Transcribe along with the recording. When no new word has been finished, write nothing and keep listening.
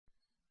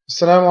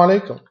Assalamu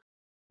alaikum.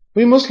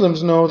 We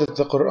Muslims know that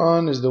the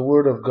Qur'an is the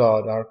word of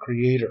God, our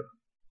Creator.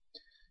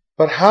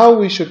 But how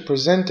we should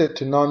present it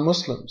to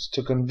non-Muslims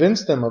to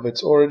convince them of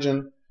its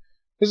origin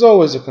is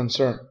always a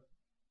concern.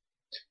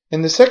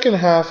 In the second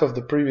half of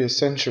the previous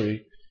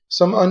century,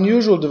 some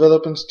unusual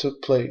developments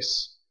took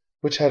place,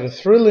 which had a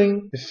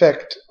thrilling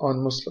effect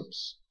on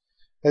Muslims,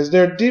 as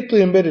their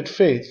deeply embedded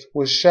faith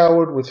was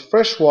showered with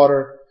fresh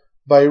water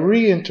by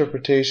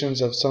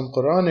reinterpretations of some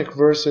Quranic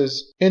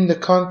verses in the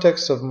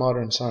context of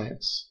modern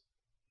science.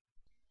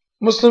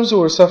 Muslims who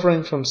were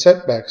suffering from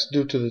setbacks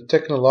due to the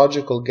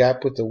technological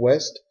gap with the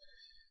West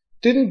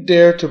didn't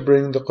dare to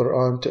bring the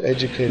Qur'an to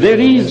educated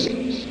Muslims. There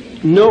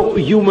is no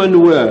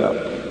human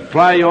work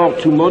prior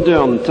to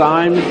modern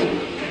times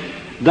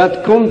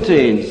that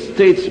contains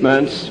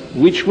statements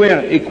which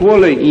were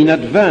equally in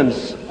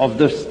advance of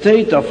the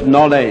state of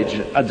knowledge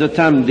at the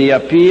time they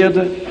appeared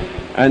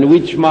and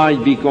which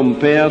might be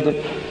compared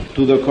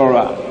to the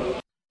Quran.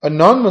 A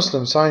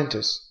non-Muslim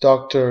scientist,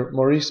 Dr.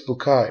 Maurice,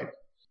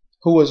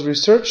 who was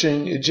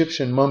researching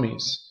Egyptian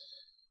mummies,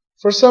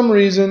 for some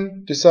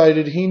reason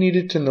decided he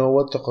needed to know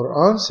what the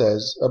Qur'an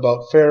says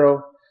about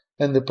Pharaoh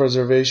and the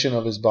preservation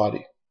of his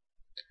body.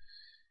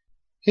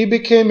 He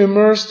became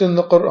immersed in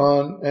the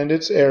Qur'an and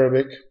its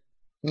Arabic,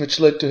 which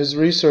led to his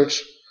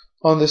research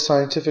on the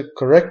scientific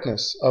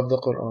correctness of the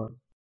Qur'an.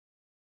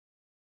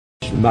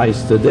 My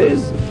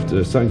studies,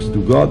 thanks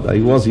to God,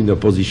 I was in a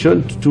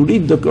position to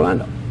read the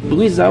Quran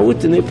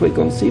without any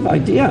preconceived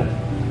idea.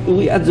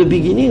 At the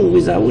beginning,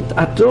 without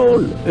at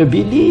all a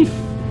belief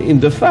in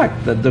the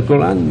fact that the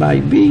Quran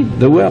might be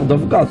the Word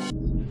of God.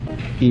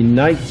 In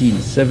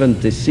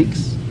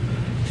 1976,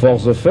 for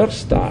the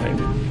first time,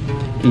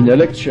 in a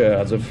lecture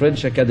at the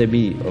French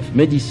Academy of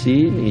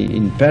Medicine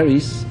in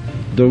Paris,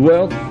 the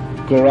word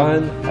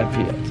Quran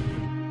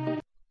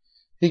appeared.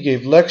 He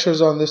gave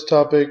lectures on this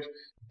topic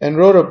and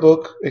wrote a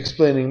book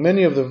explaining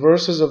many of the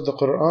verses of the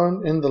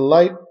Qur'an in the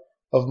light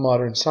of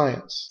modern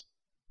science.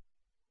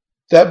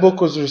 That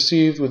book was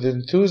received with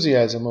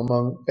enthusiasm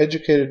among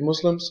educated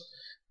Muslims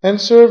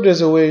and served as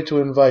a way to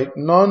invite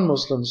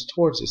non-Muslims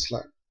towards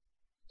Islam.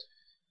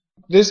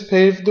 This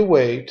paved the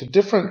way to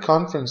different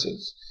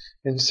conferences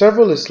in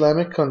several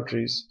Islamic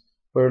countries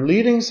where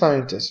leading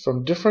scientists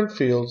from different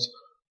fields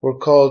were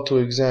called to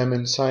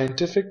examine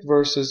scientific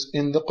verses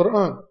in the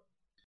Qur'an.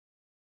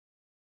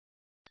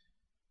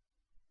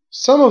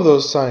 Some of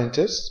those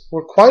scientists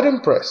were quite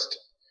impressed,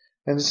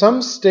 and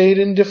some stayed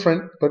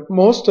indifferent, but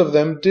most of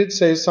them did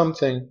say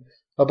something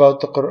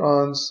about the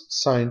Qur'an's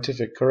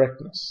scientific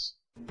correctness.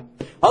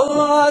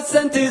 Allah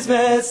sent His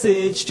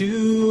message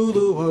to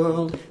the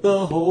world,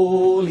 the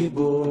holy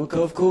book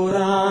of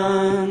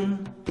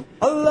Qur'an.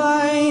 A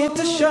light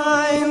to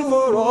shine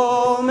for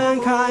all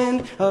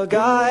mankind, a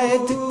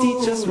guide to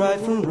teach us right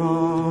from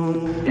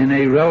wrong. In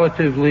a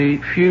relatively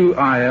few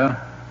ayah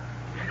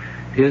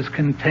is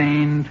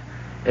contained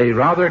a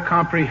rather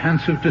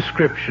comprehensive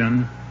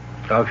description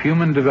of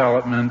human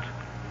development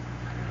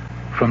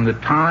from the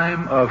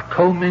time of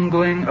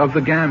commingling of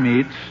the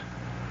gametes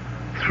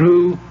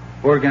through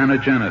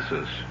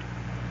organogenesis.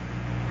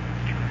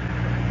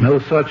 No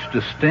such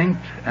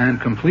distinct and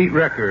complete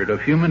record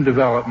of human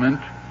development,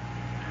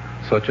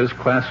 such as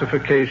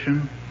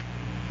classification,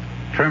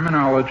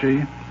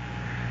 terminology,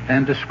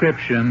 and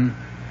description,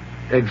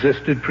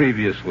 existed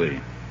previously.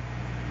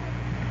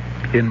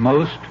 In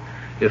most,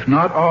 if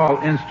not all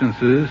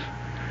instances,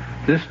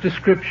 this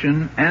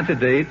description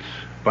antedates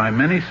by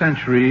many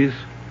centuries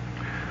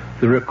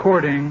the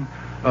recording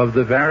of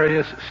the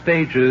various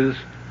stages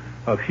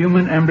of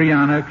human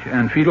embryonic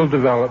and fetal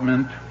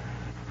development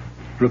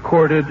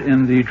recorded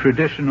in the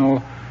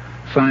traditional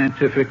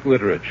scientific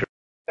literature.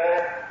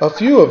 A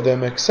few of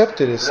them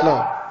accepted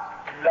Islam.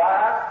 There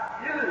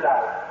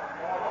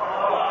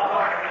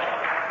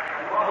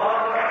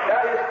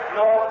is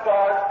no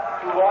God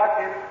to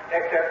worship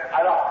except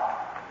Allah.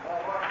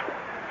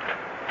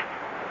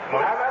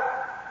 Muhammad,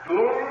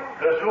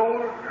 Rasul,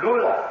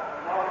 Lula.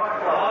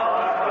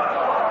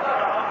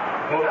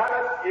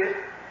 Muhammad is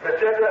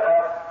messenger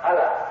of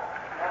Allah.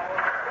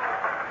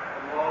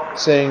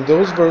 Saying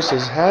those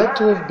verses had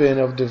to have been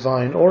of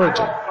divine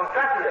origin.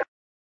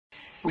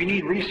 We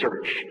need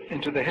research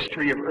into the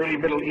history of early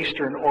Middle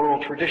Eastern oral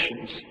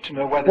traditions to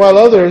know whether... While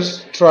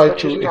others tried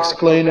to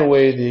explain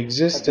away the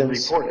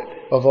existence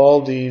of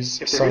all these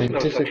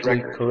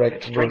scientifically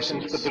correct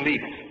verses.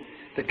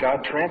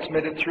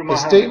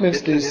 The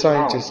statements these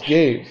scientists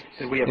gave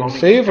in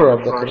favor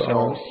of the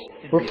Qur'an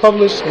were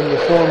published in the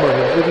form of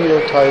a video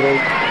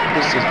titled,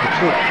 "This is the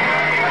Truth."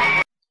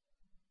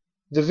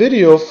 The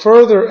video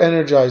further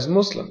energized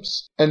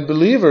Muslims, and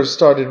believers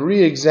started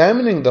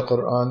re-examining the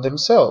Qur'an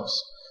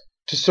themselves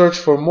to search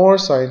for more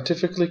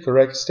scientifically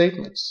correct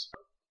statements.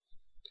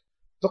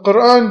 The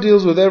Qur'an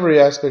deals with every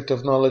aspect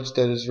of knowledge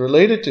that is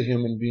related to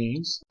human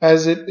beings,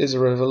 as it is a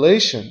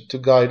revelation to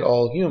guide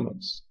all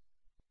humans.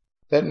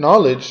 That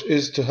knowledge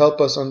is to help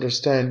us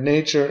understand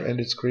nature and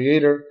its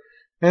creator,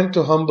 and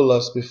to humble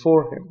us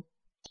before Him.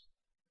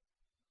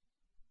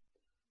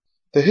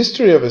 The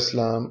history of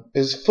Islam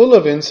is full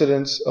of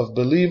incidents of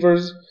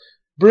believers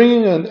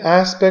bringing an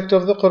aspect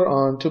of the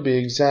Qur'an to be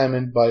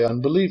examined by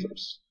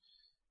unbelievers.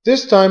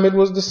 This time it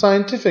was the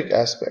scientific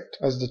aspect,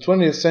 as the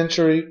 20th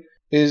century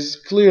is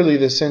clearly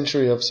the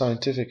century of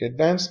scientific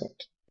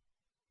advancement.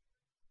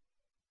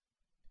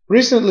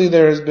 Recently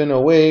there has been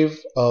a wave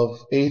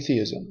of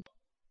atheism.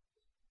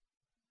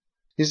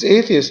 These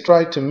atheists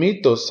tried to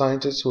meet those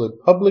scientists who had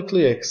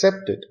publicly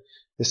accepted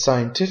the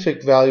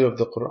scientific value of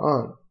the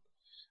Qur'an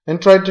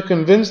and tried to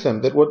convince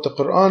them that what the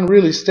Qur'an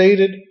really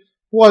stated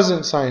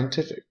wasn't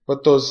scientific,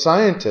 but those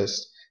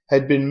scientists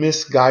had been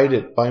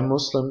misguided by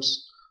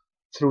Muslims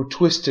through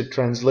twisted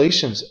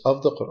translations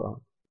of the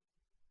Qur'an.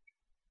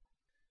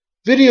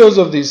 Videos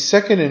of these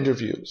second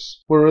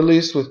interviews were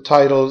released with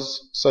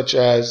titles such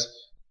as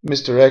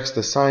Mr. X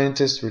the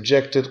Scientist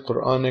Rejected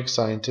Quranic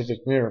Scientific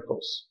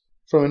Miracles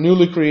from a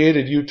newly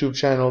created YouTube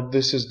channel,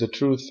 This Is the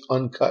Truth,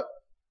 Uncut.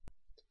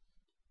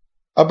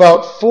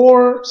 About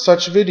 4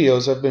 such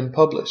videos have been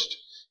published,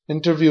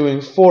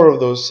 interviewing 4 of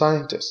those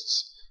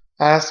scientists,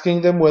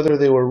 asking them whether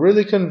they were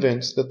really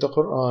convinced that the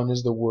Qur'an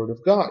is the Word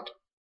of God.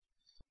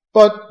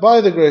 But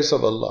by the grace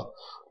of Allah,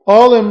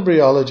 all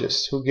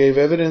embryologists who gave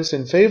evidence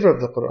in favor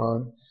of the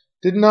Qur'an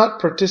did not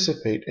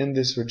participate in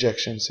this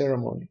rejection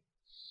ceremony.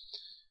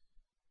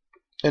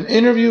 An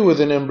interview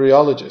with an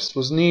embryologist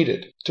was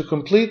needed to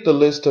complete the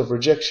list of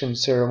rejection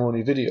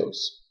ceremony videos.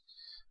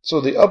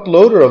 So the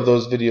uploader of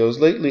those videos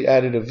lately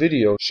added a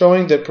video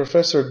showing that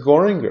Professor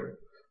Goringer,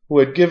 who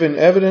had given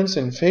evidence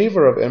in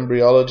favor of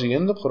embryology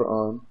in the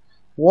Qur'an,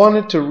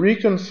 wanted to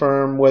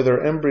reconfirm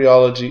whether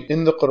embryology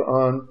in the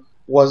Qur'an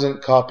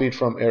wasn't copied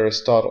from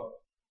Aristotle.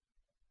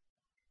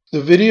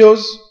 The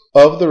videos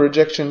of the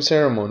rejection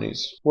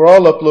ceremonies were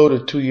all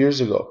uploaded 2 years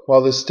ago,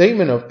 while the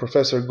statement of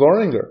Professor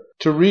Goringer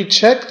to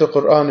recheck the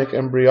Quranic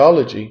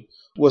embryology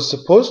was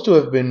supposed to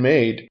have been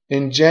made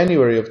in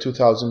January of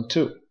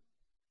 2002.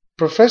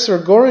 Professor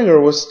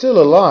Goringer was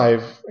still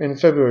alive in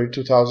February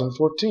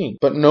 2014,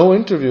 but no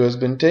interview has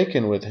been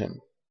taken with him.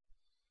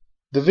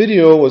 The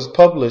video was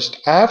published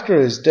after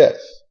his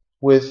death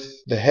with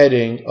the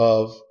heading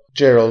of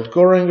Gerald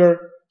Goringer,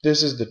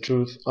 This Is the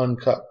Truth,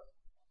 Uncut.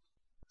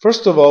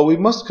 First of all, we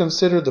must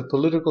consider the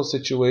political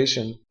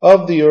situation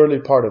of the early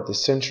part of the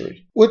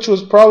century, which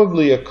was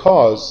probably a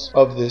cause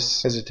of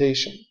this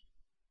hesitation.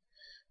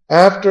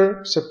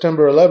 After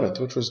September 11th,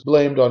 which was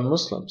blamed on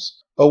Muslims,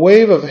 a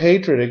wave of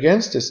hatred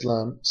against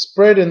Islam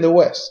spread in the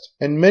West,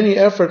 and many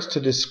efforts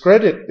to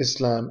discredit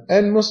Islam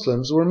and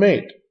Muslims were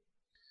made.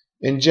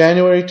 In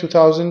January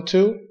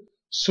 2002,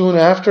 soon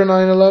after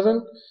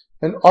 9/11,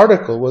 an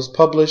article was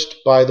published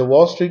by the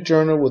Wall Street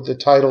Journal with the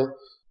title,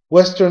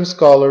 Western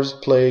Scholars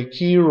Play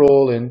Key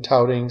Role in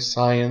Touting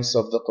Science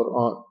of the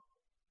Qur'an.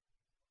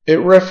 It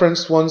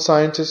referenced one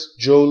scientist,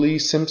 Jolie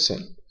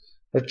Simpson,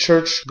 a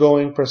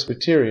church-going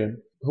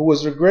Presbyterian, who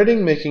was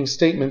regretting making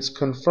statements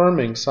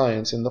confirming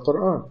science in the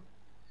Qur'an.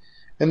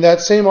 In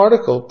that same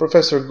article,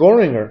 Professor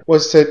Goringer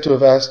was said to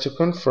have asked to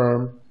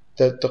confirm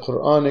that the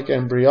Quranic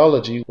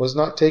embryology was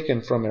not taken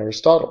from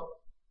Aristotle.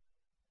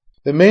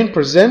 The main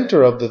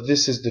presenter of the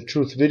This Is the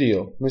Truth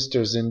video,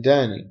 Mr.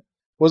 Zindani,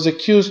 was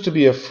accused to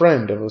be a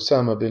friend of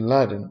Osama bin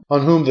Laden,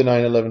 on whom the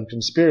 9/11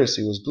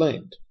 conspiracy was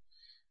blamed.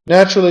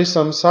 Naturally,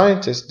 some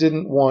scientists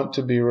didn't want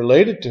to be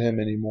related to him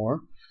anymore,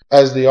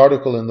 as the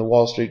article in the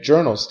Wall Street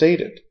Journal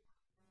stated.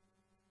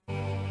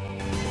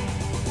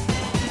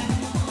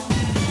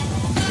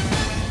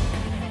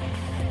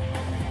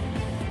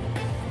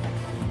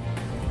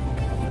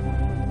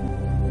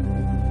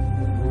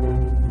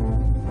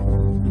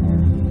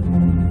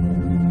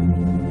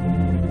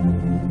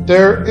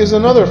 There is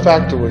another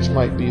factor which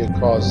might be a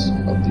cause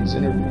of these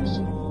interviews.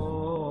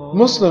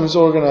 Muslims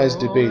organize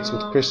debates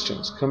with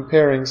Christians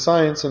comparing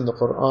science in the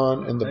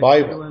Qur'an and the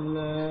Bible,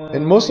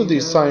 and most of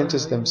these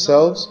scientists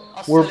themselves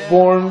were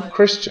born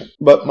Christian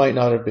but might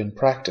not have been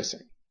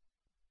practicing.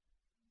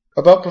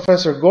 About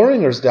Professor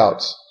Goringer's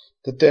doubts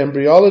that the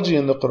embryology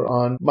in the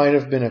Qur'an might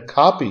have been a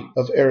copy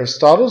of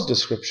Aristotle's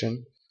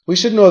description, we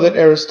should know that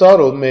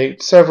Aristotle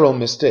made several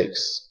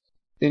mistakes,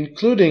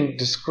 including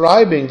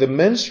describing the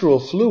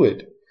menstrual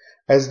fluid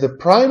as the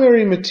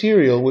primary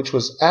material which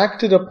was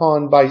acted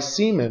upon by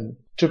semen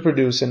to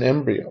produce an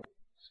embryo.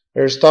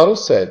 Aristotle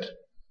said,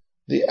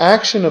 the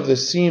action of the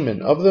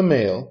semen of the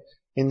male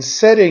in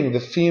setting the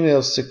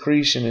female's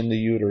secretion in the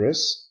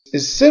uterus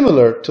is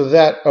similar to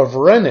that of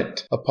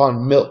rennet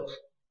upon milk.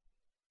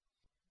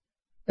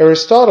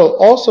 Aristotle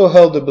also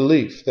held the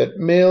belief that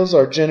males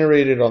are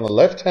generated on the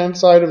left-hand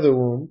side of the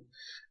womb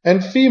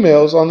and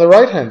females on the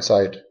right-hand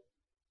side.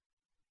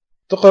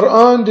 The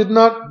Qur'an did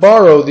not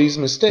borrow these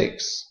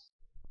mistakes.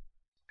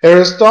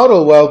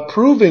 Aristotle, while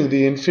proving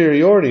the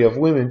inferiority of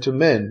women to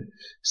men,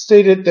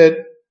 stated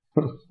that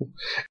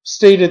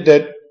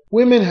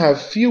women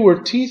have fewer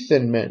teeth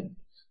than men,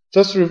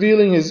 thus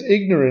revealing his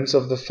ignorance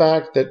of the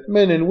fact that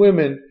men and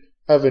women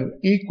have an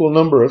equal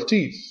number of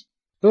teeth.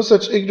 No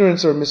such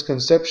ignorance or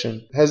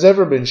misconception has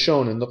ever been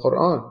shown in the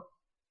Qur'an.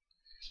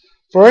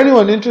 For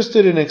anyone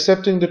interested in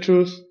accepting the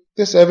truth,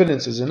 this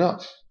evidence is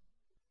enough.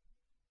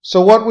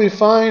 So what we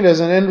find as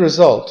an end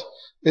result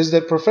is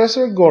that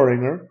Professor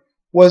Goringer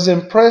was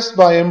impressed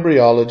by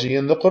embryology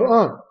in the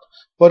Qur'an,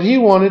 but he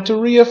wanted to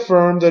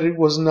reaffirm that it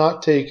was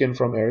not taken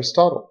from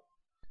Aristotle.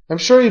 I'm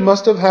sure he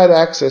must have had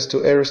access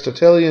to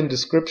Aristotelian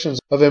descriptions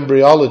of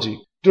embryology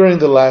during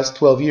the last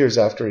 12 years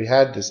after he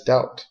had this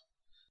doubt.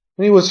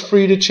 And he was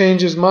free to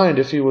change his mind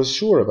if he was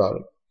sure about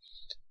it.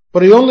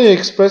 But he only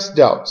expressed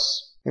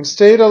doubts and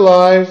stayed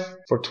alive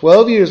for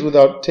 12 years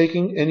without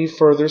taking any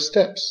further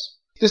steps.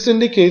 This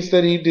indicates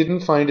that he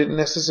didn't find it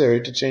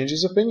necessary to change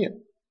his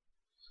opinion.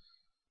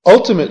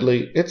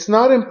 Ultimately, it's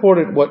not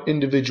important what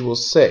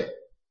individuals say.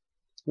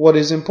 What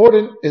is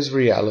important is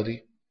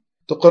reality.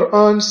 The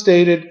Qur'an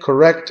stated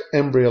correct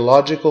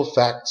embryological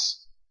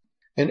facts,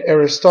 and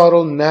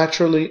Aristotle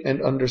naturally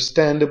and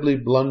understandably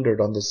blundered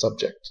on the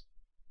subject.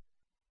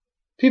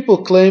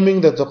 People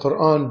claiming that the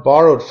Qur'an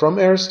borrowed from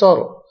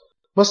Aristotle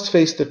must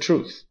face the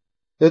truth,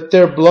 that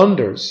their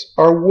blunders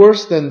are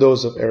worse than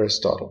those of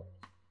Aristotle.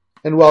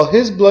 And while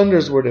his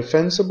blunders were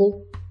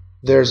defensible,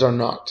 theirs are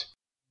not.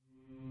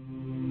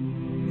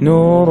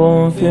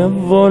 نور في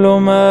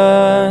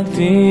الظلمات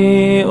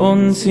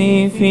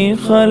أنسي في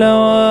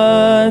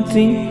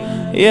خلواتي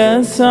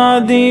يا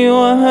سعدي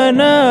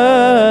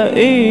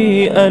وهنائي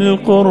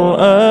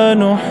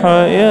القرآن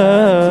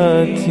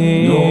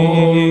حياتي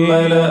نور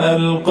ملأ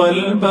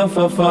القلب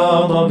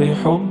ففاض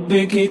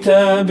بحب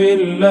كتاب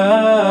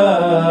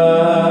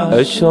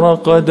الله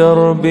أشرق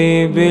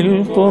دربي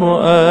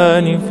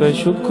بالقرآن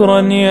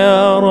فشكرا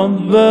يا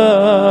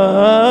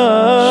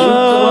رباه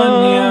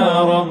شكرا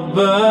يا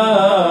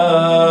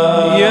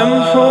رباه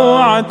يمحو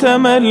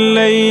عتم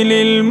الليل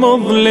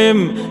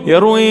المظلم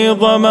يروي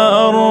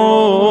ظمأ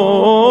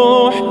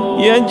الروح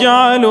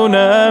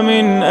يجعلنا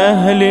من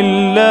أهل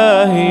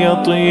الله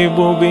يطيب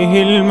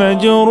به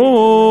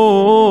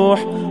المجروح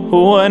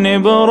هو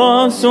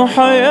نبراس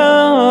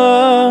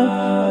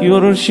حياة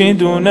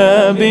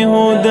يرشدنا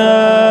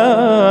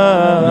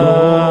بهداه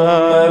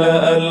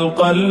ملأ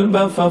القلب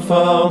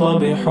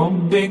ففاض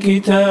بحب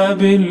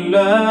كتاب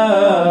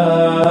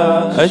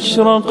الله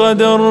أشرق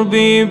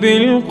دربي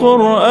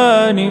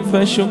بالقرآن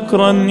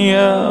فشكرا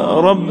يا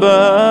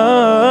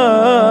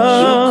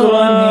رباه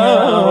شكرا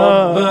يا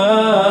رباه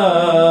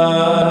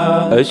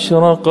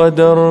أشرق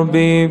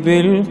دربي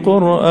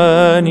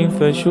بالقرآن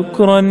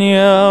فشكرا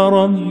يا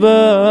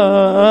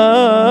رباه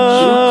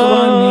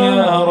شكرا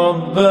يا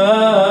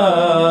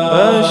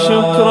رباه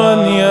شكرا